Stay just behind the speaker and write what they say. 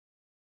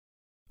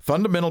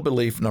Fundamental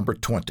belief number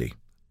 20,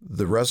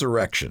 the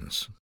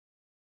resurrections.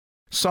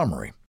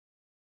 Summary.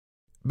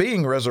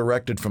 Being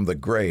resurrected from the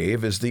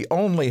grave is the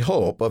only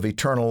hope of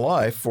eternal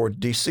life for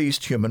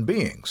deceased human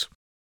beings.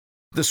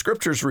 The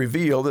Scriptures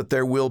reveal that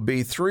there will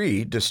be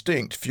 3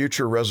 distinct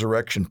future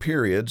resurrection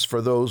periods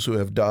for those who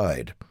have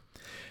died.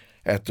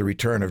 At the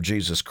return of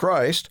Jesus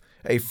Christ,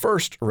 a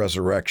first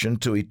resurrection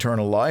to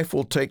eternal life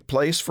will take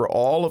place for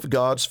all of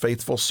God's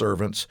faithful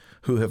servants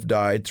who have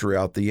died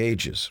throughout the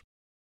ages.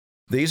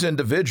 These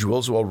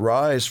individuals will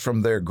rise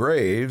from their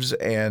graves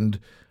and,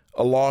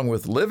 along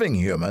with living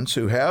humans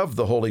who have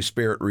the Holy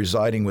Spirit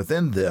residing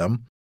within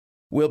them,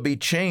 will be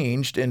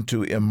changed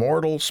into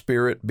immortal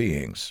spirit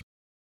beings.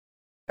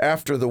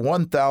 After the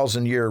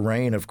 1,000-year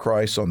reign of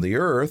Christ on the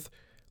earth,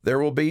 there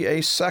will be a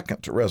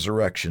second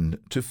resurrection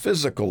to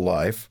physical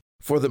life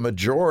for the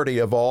majority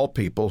of all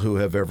people who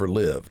have ever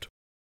lived.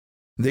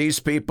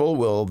 These people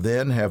will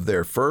then have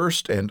their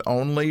first and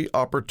only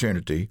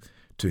opportunity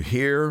to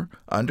hear,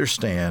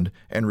 understand,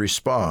 and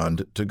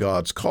respond to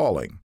God's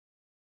calling.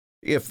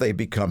 If they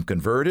become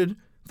converted,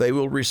 they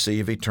will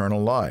receive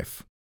eternal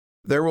life.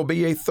 There will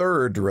be a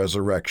third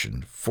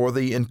resurrection for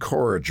the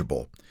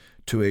incorrigible,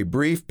 to a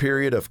brief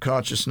period of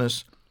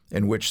consciousness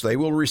in which they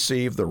will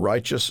receive the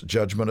righteous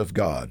judgment of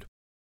God,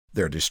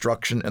 their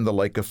destruction in the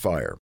lake of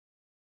fire.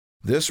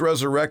 This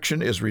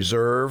resurrection is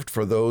reserved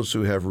for those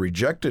who have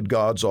rejected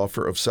God's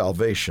offer of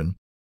salvation,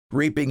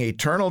 reaping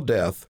eternal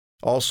death,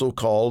 also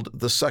called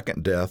the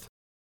second death,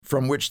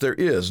 from which there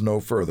is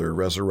no further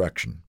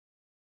resurrection.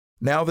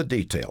 Now the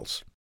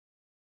details.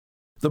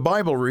 The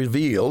Bible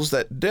reveals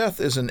that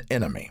death is an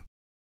enemy.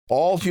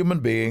 All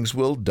human beings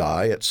will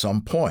die at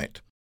some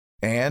point,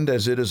 and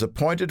as it is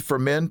appointed for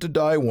men to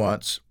die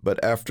once, but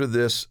after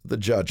this the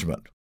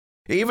judgment.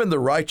 Even the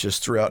righteous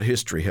throughout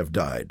history have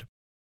died.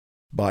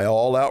 By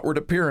all outward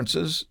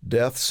appearances,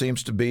 death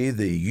seems to be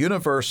the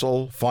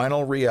universal,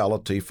 final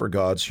reality for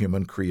God's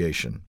human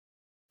creation.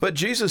 But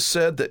Jesus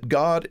said that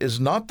God is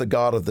not the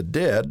God of the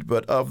dead,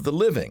 but of the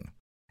living.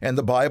 And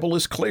the Bible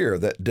is clear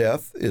that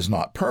death is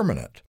not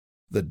permanent.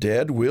 The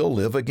dead will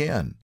live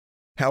again.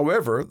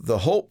 However, the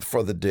hope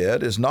for the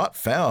dead is not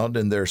found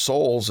in their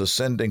souls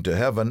ascending to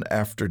heaven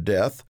after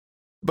death,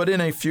 but in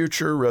a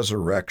future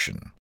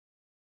resurrection.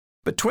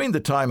 Between the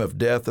time of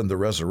death and the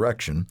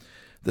resurrection,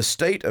 the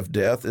state of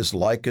death is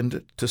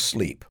likened to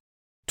sleep,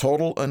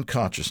 total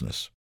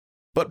unconsciousness.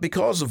 But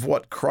because of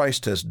what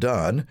Christ has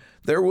done,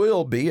 there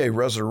will be a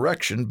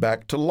resurrection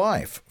back to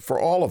life for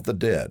all of the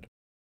dead.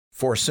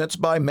 For since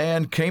by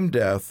man came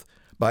death,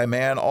 by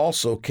man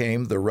also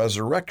came the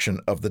resurrection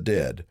of the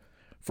dead.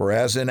 For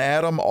as in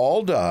Adam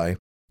all die,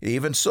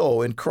 even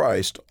so in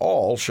Christ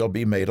all shall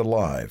be made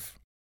alive.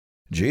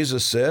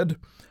 Jesus said,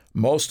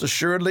 "Most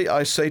assuredly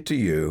I say to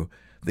you,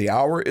 the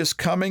hour is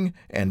coming,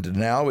 and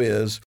now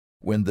is,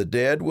 when the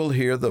dead will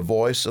hear the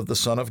voice of the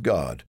Son of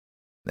God,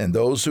 and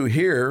those who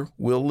hear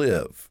will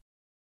live."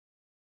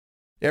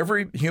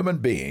 Every human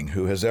being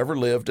who has ever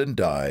lived and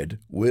died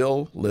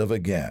will live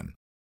again.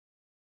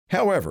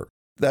 However,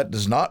 that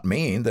does not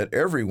mean that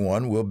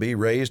everyone will be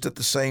raised at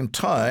the same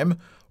time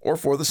or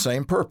for the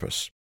same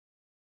purpose.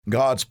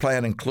 God's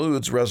plan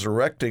includes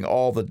resurrecting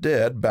all the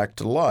dead back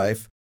to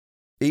life,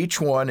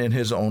 each one in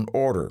his own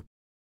order.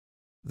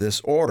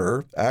 This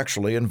order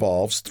actually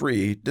involves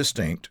 3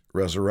 distinct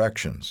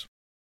resurrections.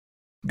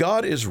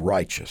 God is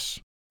righteous,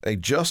 a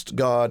just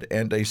God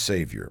and a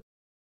Savior.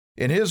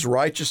 In His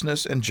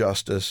righteousness and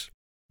justice,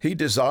 He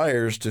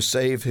desires to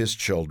save His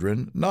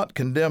children, not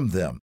condemn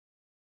them.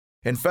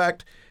 In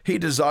fact, He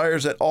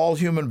desires that all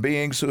human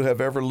beings who have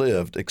ever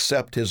lived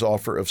accept His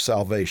offer of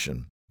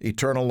salvation,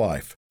 eternal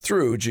life,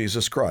 through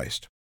Jesus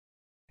Christ.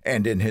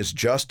 And in His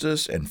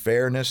justice and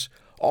fairness,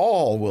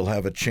 all will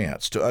have a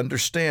chance to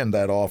understand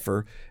that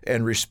offer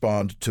and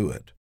respond to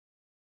it.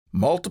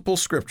 Multiple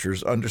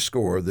scriptures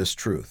underscore this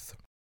truth.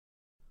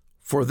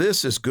 For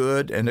this is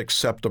good and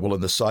acceptable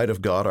in the sight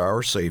of God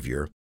our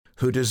Savior,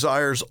 who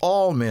desires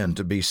all men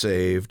to be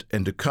saved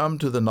and to come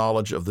to the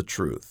knowledge of the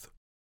truth.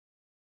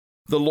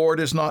 The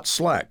Lord is not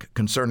slack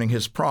concerning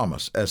His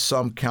promise, as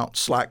some count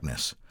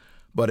slackness,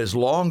 but is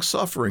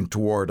long-suffering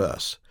toward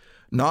us,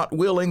 not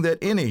willing that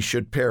any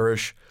should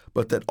perish,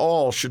 but that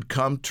all should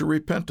come to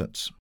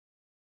repentance.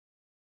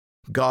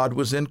 God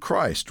was in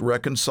Christ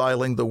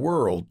reconciling the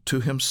world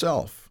to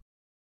Himself.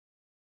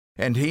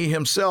 And He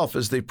Himself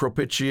is the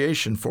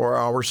propitiation for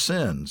our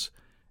sins,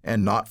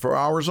 and not for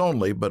ours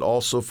only, but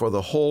also for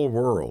the whole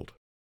world.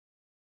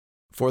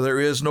 For there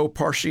is no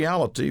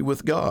partiality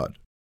with God.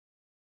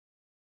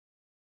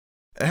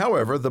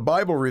 However, the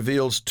Bible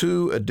reveals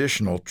 2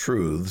 additional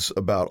truths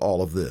about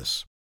all of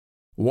this.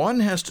 One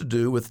has to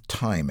do with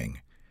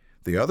timing.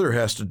 The other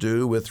has to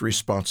do with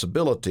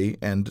responsibility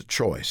and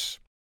choice.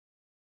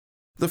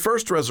 The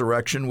first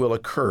resurrection will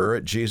occur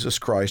at Jesus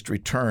Christ's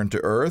return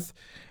to earth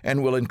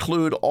and will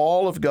include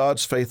all of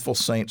God's faithful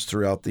saints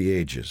throughout the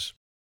ages.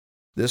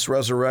 This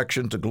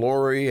resurrection to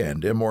glory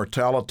and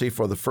immortality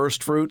for the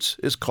firstfruits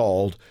is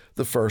called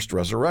the first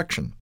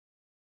resurrection.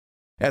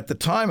 At the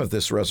time of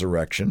this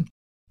resurrection,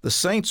 The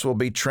saints will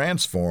be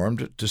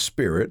transformed to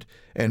spirit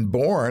and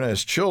born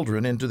as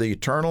children into the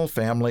eternal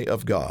family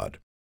of God.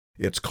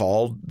 It's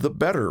called the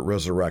better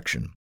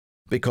resurrection,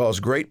 because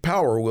great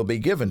power will be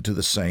given to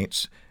the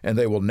saints, and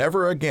they will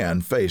never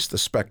again face the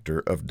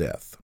specter of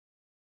death.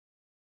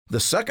 The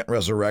second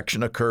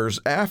resurrection occurs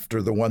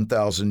after the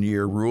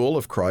 1,000-year rule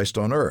of Christ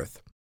on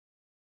earth.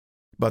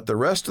 But the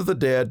rest of the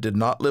dead did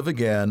not live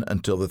again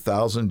until the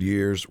 1,000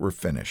 years were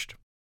finished.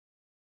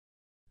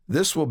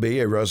 This will be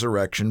a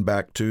resurrection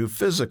back to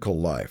physical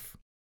life.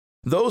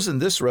 Those in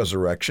this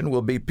resurrection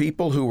will be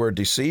people who were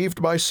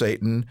deceived by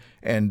Satan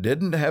and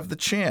didn't have the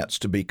chance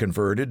to be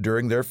converted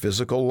during their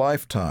physical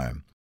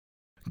lifetime.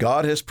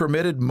 God has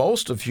permitted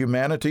most of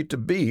humanity to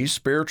be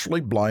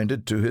spiritually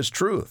blinded to His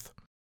truth.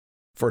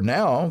 For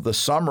now, the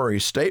summary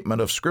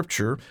statement of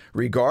Scripture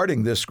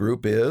regarding this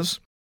group is,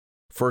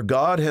 "For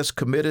God has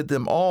committed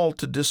them all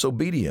to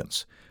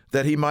disobedience,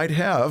 that He might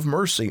have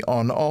mercy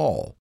on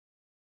all."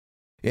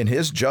 In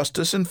His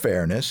justice and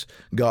fairness,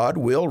 God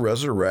will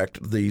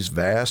resurrect these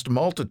vast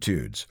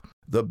multitudes,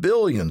 the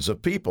billions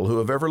of people who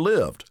have ever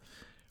lived,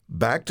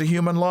 back to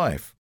human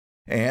life,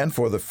 and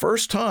for the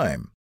first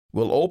time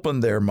will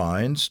open their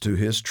minds to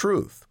His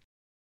truth.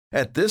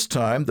 At this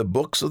time, the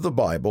books of the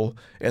Bible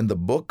and the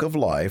book of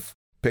life,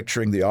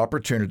 picturing the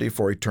opportunity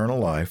for eternal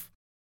life,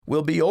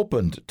 will be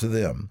opened to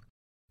them.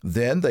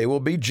 Then they will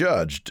be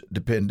judged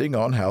depending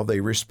on how they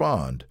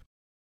respond.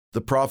 The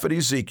prophet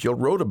Ezekiel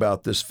wrote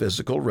about this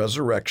physical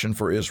resurrection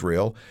for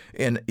Israel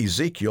in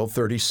Ezekiel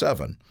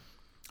 37.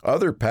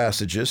 Other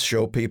passages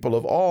show people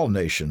of all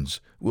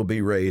nations will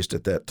be raised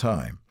at that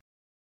time.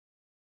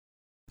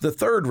 The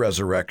third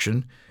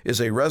resurrection is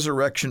a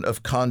resurrection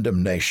of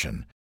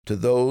condemnation to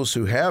those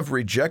who have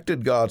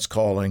rejected God's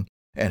calling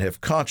and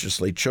have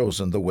consciously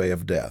chosen the way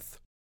of death.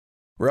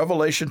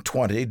 Revelation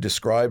 20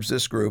 describes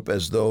this group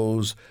as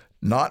those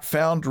not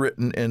found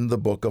written in the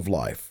book of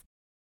life.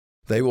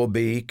 They will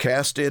be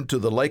cast into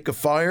the lake of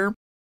fire,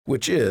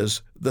 which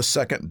is the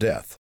second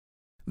death.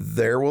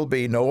 There will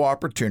be no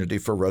opportunity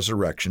for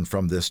resurrection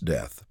from this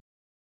death.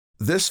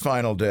 This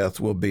final death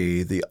will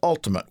be the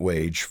ultimate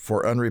wage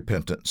for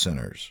unrepentant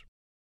sinners.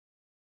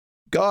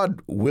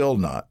 God will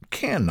not,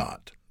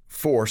 cannot,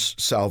 force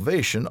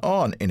salvation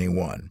on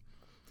anyone.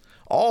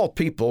 All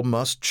people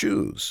must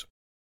choose.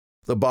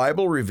 The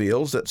Bible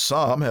reveals that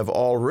some have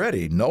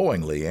already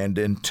knowingly and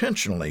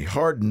intentionally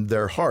hardened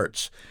their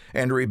hearts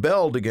and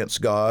rebelled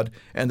against God,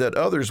 and that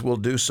others will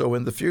do so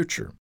in the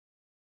future.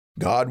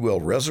 God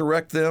will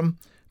resurrect them,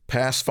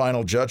 pass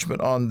final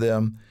judgment on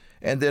them,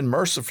 and then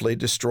mercifully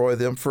destroy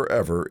them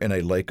forever in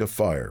a lake of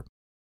fire.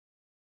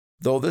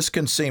 Though this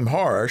can seem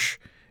harsh,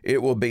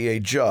 it will be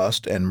a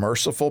just and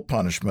merciful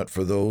punishment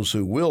for those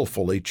who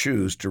willfully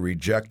choose to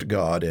reject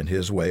God and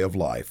His way of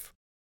life.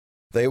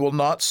 They will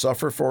not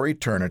suffer for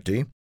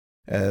eternity,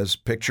 as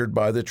pictured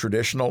by the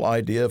traditional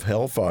idea of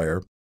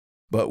hellfire,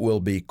 but will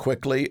be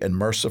quickly and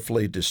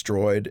mercifully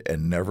destroyed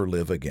and never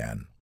live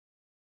again.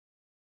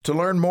 To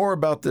learn more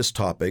about this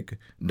topic,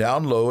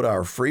 download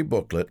our free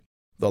booklet,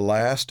 The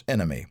Last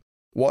Enemy: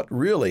 What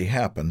Really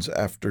Happens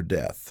After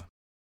Death.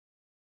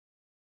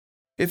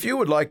 If you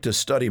would like to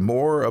study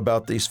more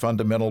about these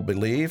fundamental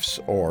beliefs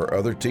or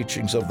other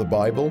teachings of the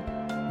Bible,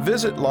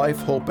 visit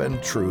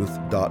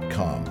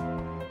lifehopeandtruth.com.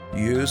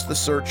 Use the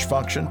search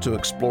function to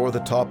explore the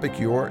topic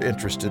you are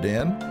interested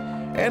in,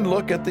 and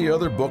look at the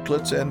other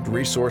booklets and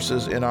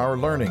resources in our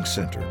Learning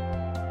Center.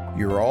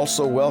 You're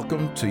also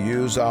welcome to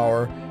use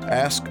our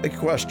Ask a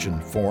Question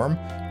form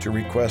to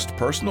request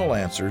personal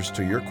answers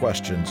to your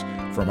questions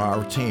from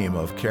our team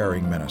of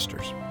caring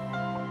ministers.